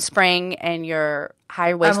 You're loving spring and your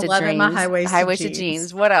high-waisted jeans. I'm loving my high-waisted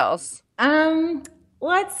jeans. What else?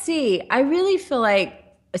 Let's see. I really feel like,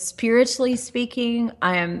 spiritually speaking,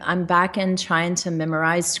 I'm back in trying to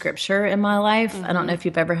memorize scripture in my life. I don't know if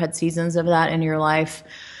you've ever had seasons of that in your life.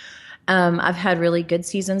 I've had really good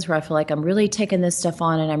seasons where I feel like I'm really taking this stuff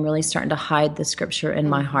on and I'm really starting to hide the scripture in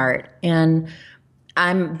my heart. And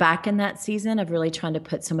I'm back in that season of really trying to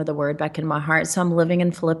put some of the word back in my heart. So I'm living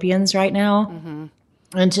in Philippians right now.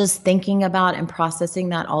 And just thinking about and processing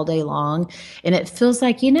that all day long. And it feels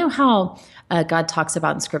like, how God talks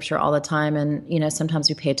about in scripture all the time. And, sometimes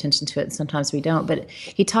we pay attention to it and sometimes we don't. But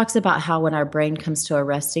he talks about how when our brain comes to a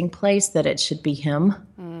resting place, that it should be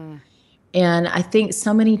him. And I think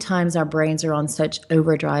so many times our brains are on such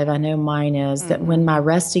overdrive. I know mine is that when my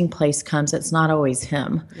resting place comes, it's not always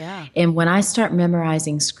him. Yeah. And when I start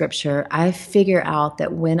memorizing scripture, I figure out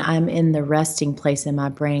that when I'm in the resting place in my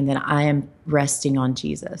brain, that I am resting on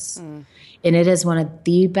Jesus. And it is one of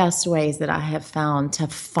the best ways that I have found to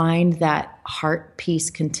find that heart peace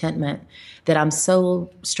contentment that I'm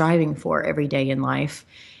so striving for every day in life.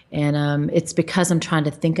 And it's because I'm trying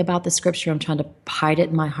to think about the scripture. I'm trying to hide it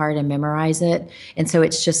in my heart and memorize it. And so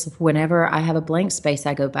it's just whenever I have a blank space,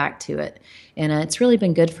 I go back to it. And it's really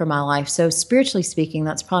been good for my life. So spiritually speaking,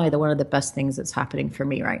 that's probably one of the best things that's happening for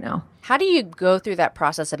me right now. How do you go through that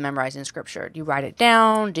process of memorizing scripture? Do you write it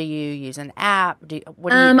down? Do you use an app?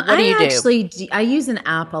 What do you do? I use an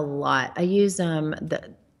app a lot. I use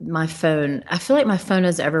my phone. I feel like my phone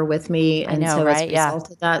is ever with me. And so as a result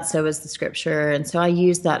of that, so is the scripture. And so I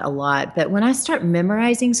use that a lot. But when I start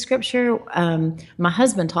memorizing scripture, my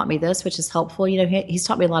husband taught me this, which is helpful. You know, he's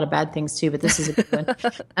taught me a lot of bad things too, but this is a good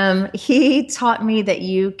one. He taught me that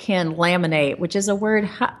you can laminate, which is a word.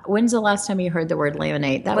 When's the last time you heard the word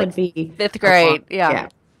laminate? That would be fifth grade. Yeah.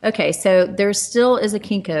 Okay, so there still is a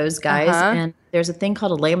Kinko's, guys, and there's a thing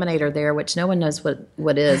called a laminator there, which no one knows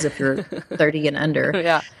what is if you're 30 and under.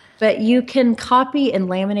 Yeah. But you can copy and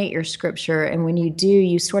laminate your scripture, and when you do,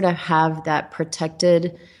 you sort of have that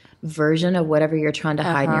protected version of whatever you're trying to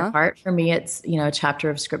hide in your heart. For me, it's, a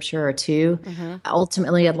chapter of scripture or two.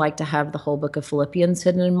 Ultimately, I'd like to have the whole book of Philippians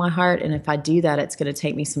hidden in my heart. And if I do that, it's going to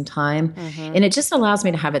take me some time. And it just allows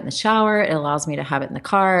me to have it in the shower. It allows me to have it in the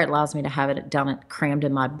car. It allows me to have it crammed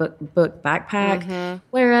in my book backpack,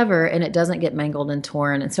 wherever. And it doesn't get mangled and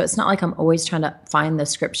torn. And so it's not like I'm always trying to find the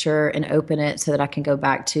scripture and open it so that I can go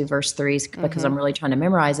back to verse 3 because I'm really trying to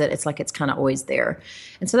memorize it. It's like it's kind of always there.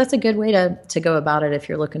 And so that's a good way to go about it if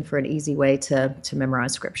you're looking for an easy way to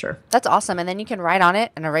memorize scripture. That's awesome. And then you can write on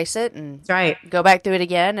it and erase it and right. Go back through it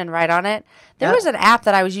again and write on it. There was an app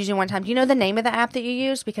that I was using one time. Do you know the name of the app that you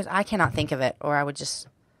use? Because I cannot think of it, or I would just...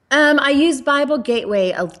 I use Bible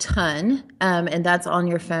Gateway a ton, and that's on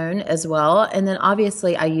your phone as well. And then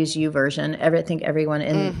obviously I use YouVersion. I think everyone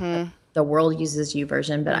in the world uses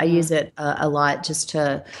YouVersion, but I use it a lot just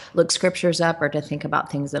to look scriptures up or to think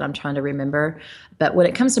about things that I'm trying to remember. But when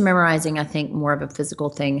it comes to memorizing, I think more of a physical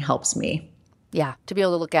thing helps me. Yeah, to be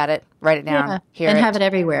able to look at it, write it down, hear and it. have it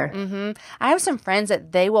everywhere. I have some friends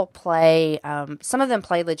that they will play, some of them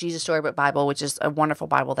play the Jesus Storybook Bible, which is a wonderful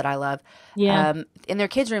Bible that I love, in their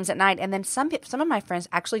kids' rooms at night. And then some of my friends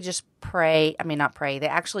actually just they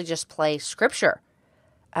actually just play scripture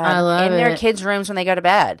in their kids' rooms when they go to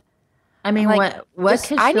bed. I mean, what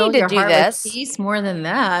could I fill need to your do heart this with peace more than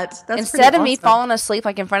that? That's instead of awesome. me falling asleep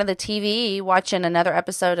like in front of the TV watching another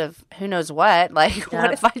episode of who knows what. Like,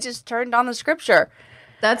 what if I just turned on the scripture?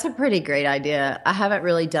 That's a pretty great idea. I haven't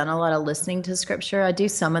really done a lot of listening to scripture. I do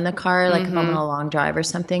some in the car, like if I'm on a long drive or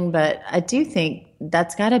something. But I do think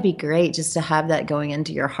that's got to be great just to have that going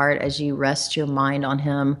into your heart as you rest your mind on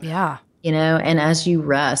Him. Yeah. And as you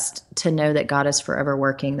rest, to know that God is forever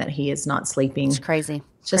working, that He is not sleeping. It's crazy.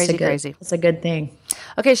 Crazy. It's a good thing.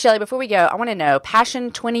 Okay, Shelley, before we go, I want to know,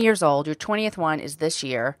 Passion 20 years old, your 20th one is this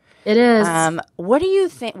year. It is. What do you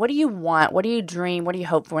think, what do you want, what do you dream, what do you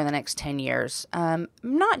hope for in the next 10 years?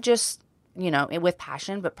 Not just, with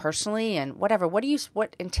passion, but personally and whatever. What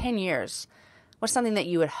in 10 years, what's something that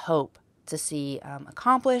you would hope to see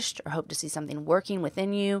accomplished or hope to see something working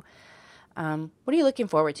within you? What are you looking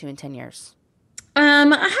forward to in 10 years?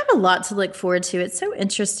 I have a lot to look forward to. It's so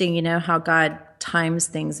interesting, how God times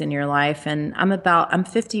things in your life. And I'm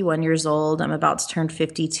 51 years old. I'm about to turn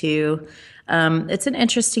 52. It's an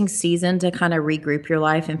interesting season to kind of regroup your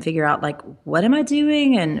life and figure out, like, what am I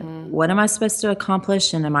doing and what am I supposed to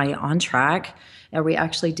accomplish? And am I on track? Are we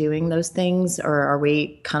actually doing those things, or are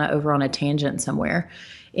we kind of over on a tangent somewhere?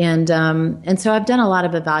 And so I've done a lot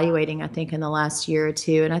of evaluating, I think, in the last year or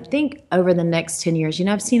two. And I think over the next 10 years,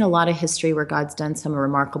 I've seen a lot of history where God's done some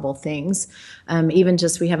remarkable things. Even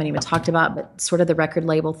just, we haven't even talked about, but sort of the record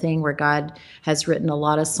label thing where God has written a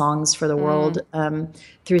lot of songs for the world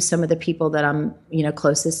through some of the people that I'm,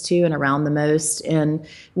 closest to and around the most. And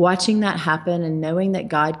watching that happen and knowing that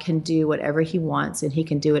God can do whatever He wants and He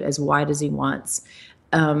can do it as wide as He wants.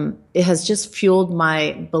 It has just fueled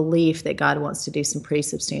my belief that God wants to do some pretty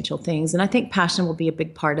substantial things. And I think passion will be a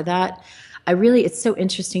big part of that. It's so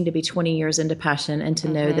interesting to be 20 years into passion and to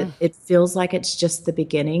know that it feels like it's just the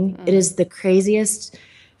beginning. It is the craziest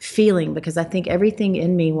feeling because I think everything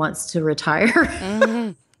in me wants to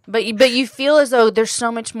retire. But you feel as though there's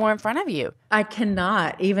so much more in front of you. I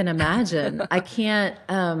cannot even imagine. I can't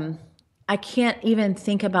even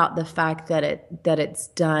think about the fact that it's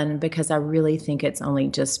done because I really think it's only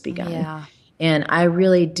just begun. Yeah. And I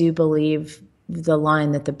really do believe the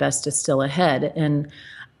line that the best is still ahead. And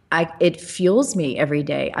it fuels me every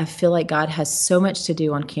day. I feel like God has so much to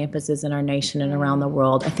do on campuses in our nation and around the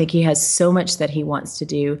world. I think He has so much that He wants to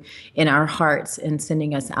do in our hearts and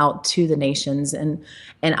sending us out to the nations. And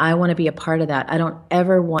I want to be a part of that. I don't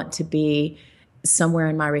ever want to be somewhere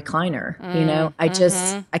in my recliner.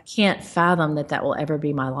 I can't fathom that will ever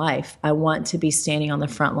be my life. I want to be standing on the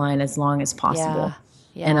front line as long as possible.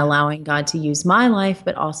 And allowing God to use my life,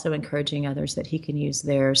 but also encouraging others that he can use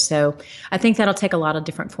theirs. So I think that'll take a lot of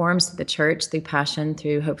different forms through the church, through passion,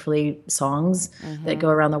 through hopefully songs that go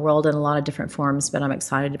around the world in a lot of different forms, but I'm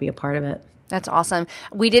excited to be a part of it. That's awesome.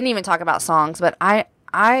 We didn't even talk about songs, but I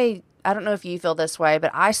don't know if you feel this way,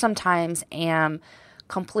 but I sometimes am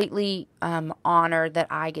completely honored that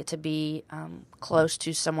I get to be close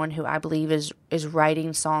to someone who I believe is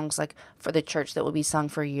writing songs like for the church that will be sung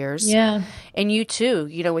for years. Yeah. And you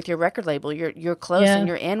too, with your record label, you're close and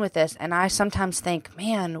you're in with this. And I sometimes think,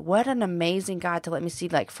 man, what an amazing God to let me see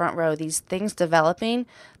like front row, these things developing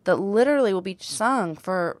that literally will be sung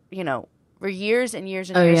for years and years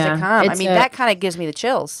and years to come. That kind of gives me the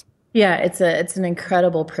chills. Yeah, it's an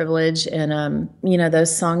incredible privilege, and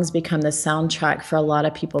those songs become the soundtrack for a lot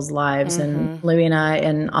of people's lives. And Louie and I,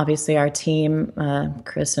 and obviously our team,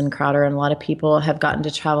 Chris and Crowder, and a lot of people have gotten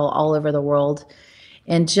to travel all over the world.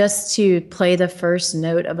 And just to play the first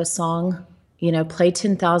note of a song, play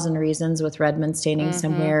 10,000 Reasons with Redmond standing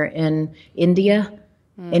somewhere in India,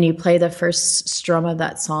 and you play the first strum of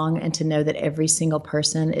that song, and to know that every single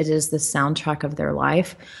person, it is the soundtrack of their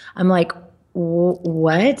life. I'm like,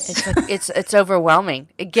 what? It's overwhelming.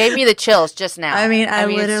 It gave me the chills just now. I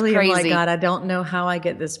literally am like, God, I don't know how I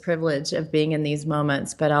get this privilege of being in these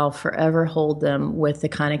moments, but I'll forever hold them with the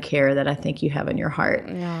kind of care that I think you have in your heart.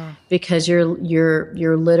 Yeah. Because you're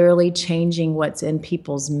literally changing what's in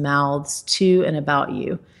people's mouths to and about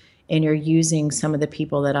you. And you're using some of the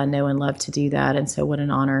people that I know and love to do that. And so what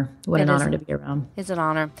an honor. What an honor to be around. It's an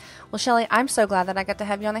honor. Well, Shelley, I'm so glad that I got to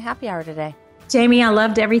have you on the Happy Hour today. Jamie, I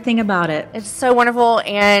loved everything about it. It's so wonderful,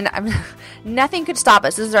 and nothing could stop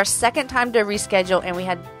us. This is our second time to reschedule, and we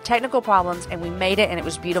had technical problems, and we made it, and it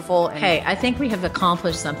was beautiful. And hey, I think we have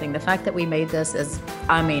accomplished something. The fact that we made this is,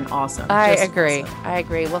 awesome. I agree. Awesome. I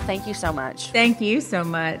agree. Well, thank you so much. Thank you so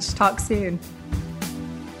much. Talk soon.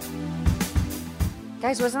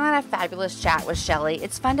 Guys, wasn't that a fabulous chat with Shelley?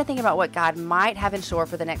 It's fun to think about what God might have in store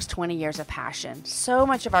for the next 20 years of passion. So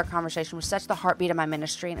much of our conversation was such the heartbeat of my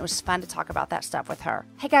ministry, and it was fun to talk about that stuff with her.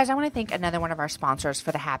 Hey guys, I want to thank another one of our sponsors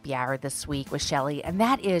for the Happy Hour this week with Shelley, and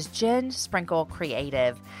that is Jen Sprinkle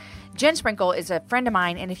Creative. Jen Sprinkle is a friend of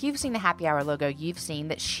mine, and if you've seen the Happy Hour logo, you've seen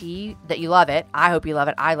that you love it. I hope you love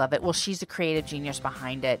it. I love it. Well, she's the creative genius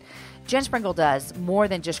behind it. Jen Sprinkle does more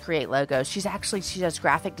than just create logos. She does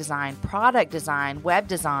graphic design, product design, web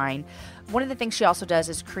design. One of the things she also does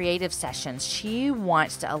is creative sessions. She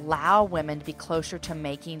wants to allow women to be closer to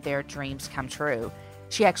making their dreams come true.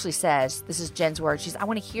 She actually says, this is Jen's word, I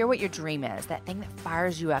want to hear what your dream is, that thing that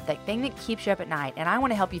fires you up, that thing that keeps you up at night, and I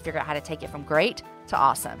want to help you figure out how to take it from great to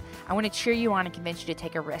awesome. I want to cheer you on and convince you to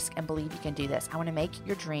take a risk and believe you can do this. I want to make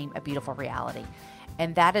your dream a beautiful reality.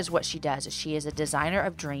 And that is what she does. She is a designer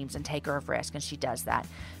of dreams and taker of risk, and she does that.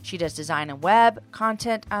 She does design and web,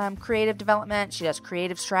 content, creative development. She does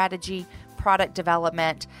creative strategy, product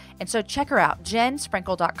development. And so check her out,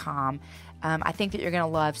 jensprinkle.com. I think that you're going to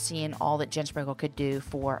love seeing all that Jen Sprinkle could do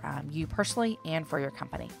for you personally and for your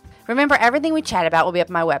company. Remember, everything we chat about will be up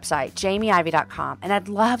on my website, jamieivey.com, and I'd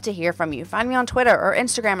love to hear from you. Find me on Twitter or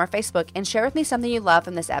Instagram or Facebook and share with me something you love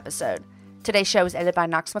from this episode. Today's show is edited by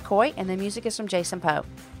Knox McCoy, and the music is from Jason Poe.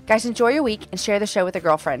 Guys, enjoy your week and share the show with a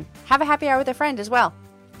girlfriend. Have a happy hour with a friend as well.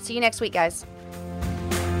 See you next week, guys.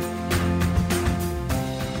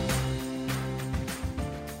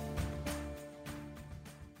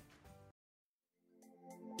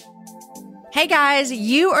 Hey guys,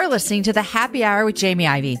 you are listening to the Happy Hour with Jamie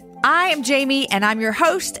Ivey. I am Jamie, and I'm your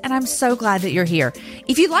host, and I'm so glad that you're here.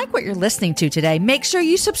 If you like what you're listening to today, make sure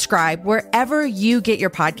you subscribe wherever you get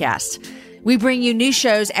your podcasts. We bring you new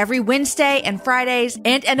shows every Wednesday and Fridays,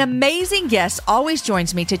 and an amazing guest always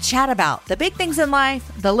joins me to chat about the big things in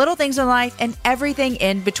life, the little things in life, and everything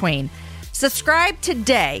in between. Subscribe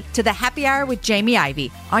today to the Happy Hour with Jamie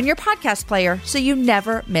Ivey on your podcast player so you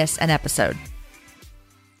never miss an episode.